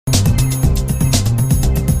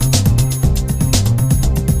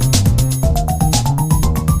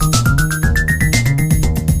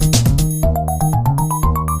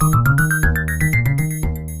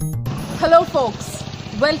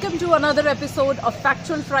welcome to another episode of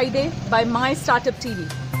Factual Friday by My Startup TV.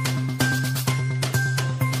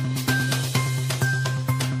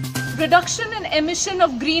 Reduction in emission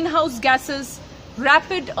of greenhouse gases,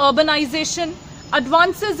 rapid urbanization,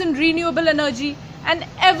 advances in renewable energy, and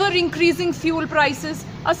ever-increasing fuel prices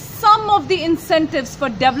are some of the incentives for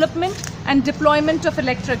development and deployment of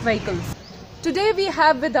electric vehicles. Today we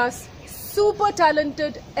have with us super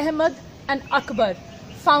talented Ahmed and Akbar,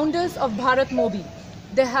 founders of Bharat Mobi.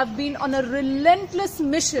 They have been on a relentless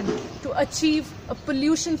mission to achieve a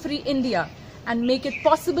pollution-free India and make it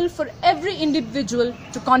possible for every individual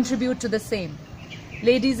to contribute to the same.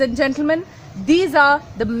 Ladies and gentlemen, these are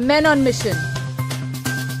the men on mission.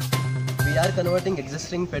 We are converting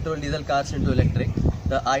existing petrol diesel cars into electric.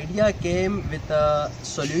 The idea came with a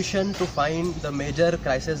solution to find the major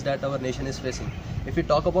crisis that our nation is facing. If we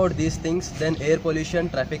talk about these things, then air pollution,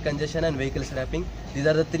 traffic congestion and vehicle scrapping, these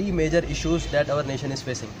are the three major issues that our nation is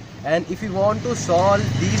facing. And if we want to solve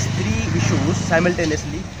these three issues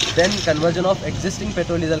simultaneously, then conversion of existing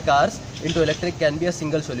petrol diesel cars into electric can be a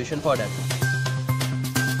single solution for that.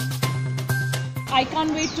 I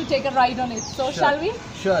can't wait to take a ride on it. So shall we?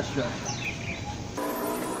 Sure.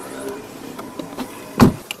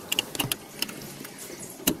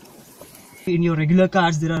 In your regular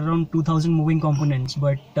cars, there are around 2000 moving components,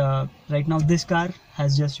 but right now this car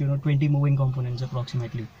has just 20 moving components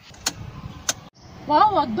approximately.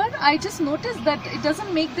 Wow, Akbar, I just noticed that it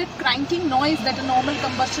doesn't make that cranking noise that a normal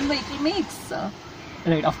combustion vehicle makes.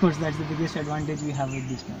 Right, of course, that's the biggest advantage we have with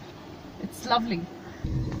this car. It's lovely.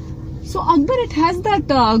 So Akbar, it has that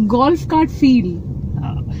golf cart feel.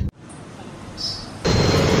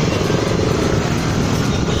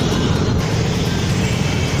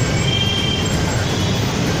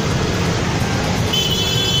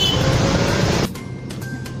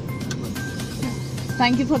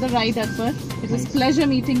 Thank you for the ride, Akbar. It was a pleasure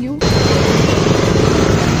meeting you.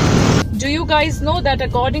 Do you guys know that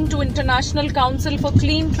according to International Council for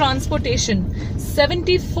Clean Transportation,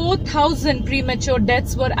 74,000 premature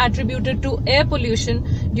deaths were attributed to air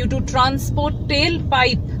pollution due to transport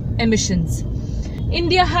tailpipe emissions.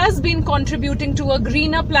 India has been contributing to a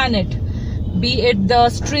greener planet, be it the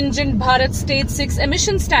stringent Bharat Stage 6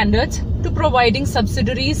 emission standards to providing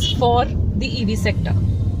subsidies for the EV sector.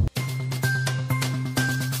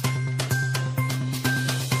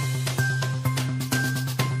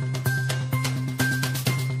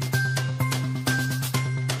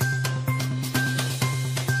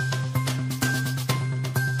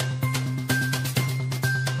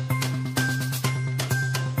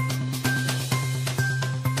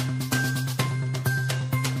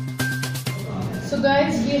 So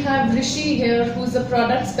guys, we have Rishi here, who's a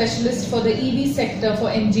product specialist for the EV sector for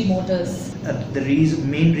MG Motors. The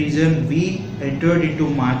main reason we entered into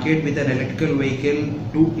market with an electrical vehicle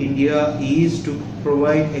to India is to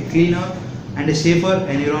provide a cleaner and a safer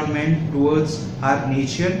environment towards our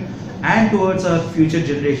nation and towards our future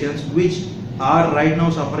generations, which are right now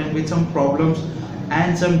suffering with some problems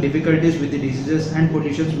and some difficulties with the diseases and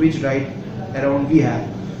pollutions which right around we have.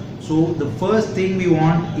 So the first thing we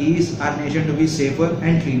want is our nation to be safer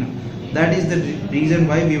and cleaner. That is the reason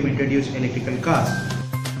why we have introduced electrical cars.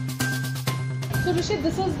 So Rishi,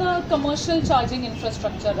 this is the commercial charging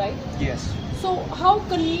infrastructure, right? Yes. So how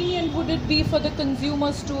convenient would it be for the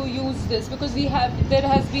consumers to use this? Because there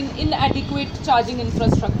has been inadequate charging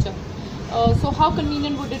infrastructure. So how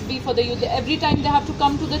convenient would it be for the user? Every time they have to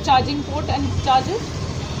come to the charging port and charge it?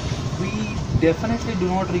 We definitely do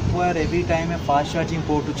not require every time a fast charging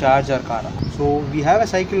port to charge our car. So we have a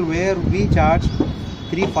cycle where we charge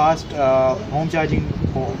 3 fast home charging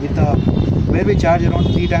where we charge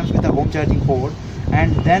around 3 times with a home charging port,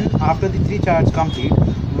 and then after the 3 charge complete,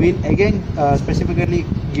 we'll again specifically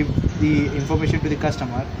give the information to the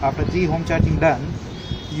customer. After 3 home charging done,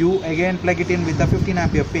 you again plug it in with a 15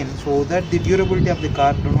 ampere pin so that the durability of the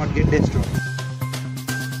car do not get destroyed.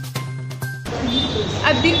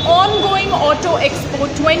 At the ongoing Auto Expo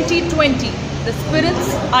 2020, the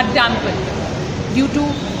spirits are dampened due to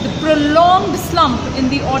the prolonged slump in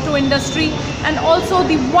the auto industry and also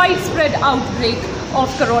the widespread outbreak of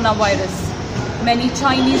coronavirus. Many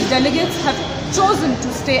Chinese delegates have chosen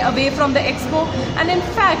to stay away from the expo, and in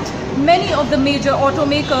fact, many of the major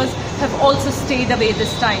automakers have also stayed away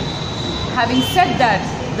this time. Having said that,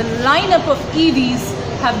 the lineup of EVs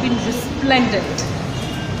have been resplendent.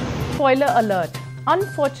 Spoiler alert.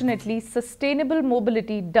 Unfortunately, sustainable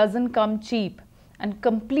mobility doesn't come cheap, and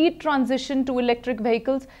complete transition to electric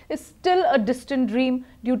vehicles is still a distant dream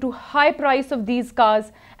due to high price of these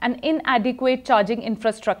cars and inadequate charging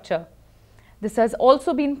infrastructure. This has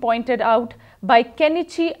also been pointed out by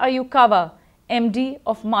Kenichi Ayukawa, MD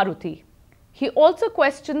of Maruti. He also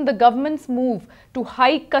questioned the government's move to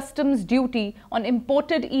hike customs duty on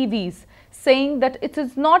imported EVs, saying that it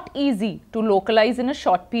is not easy to localize in a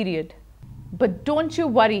short period. But don't you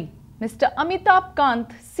worry, Mr. Amitabh Kant,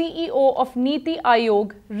 CEO of Niti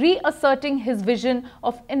Aayog, reasserting his vision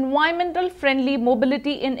of environmental friendly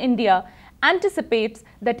mobility in India, anticipates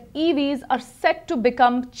that EVs are set to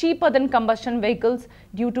become cheaper than combustion vehicles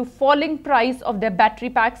due to falling price of their battery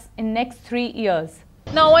packs in next 3 years.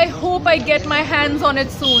 Now I hope I get my hands on it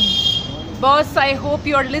soon. Boss, I hope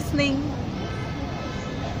you're listening.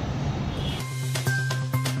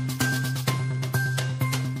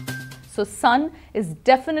 So sun is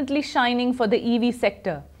definitely shining for the EV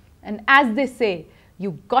sector. And as they say,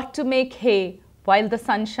 you got to make hay while the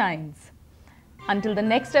sun shines. Until the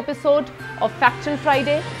next episode of Factual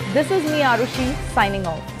Friday, this is me Arushi signing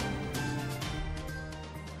off.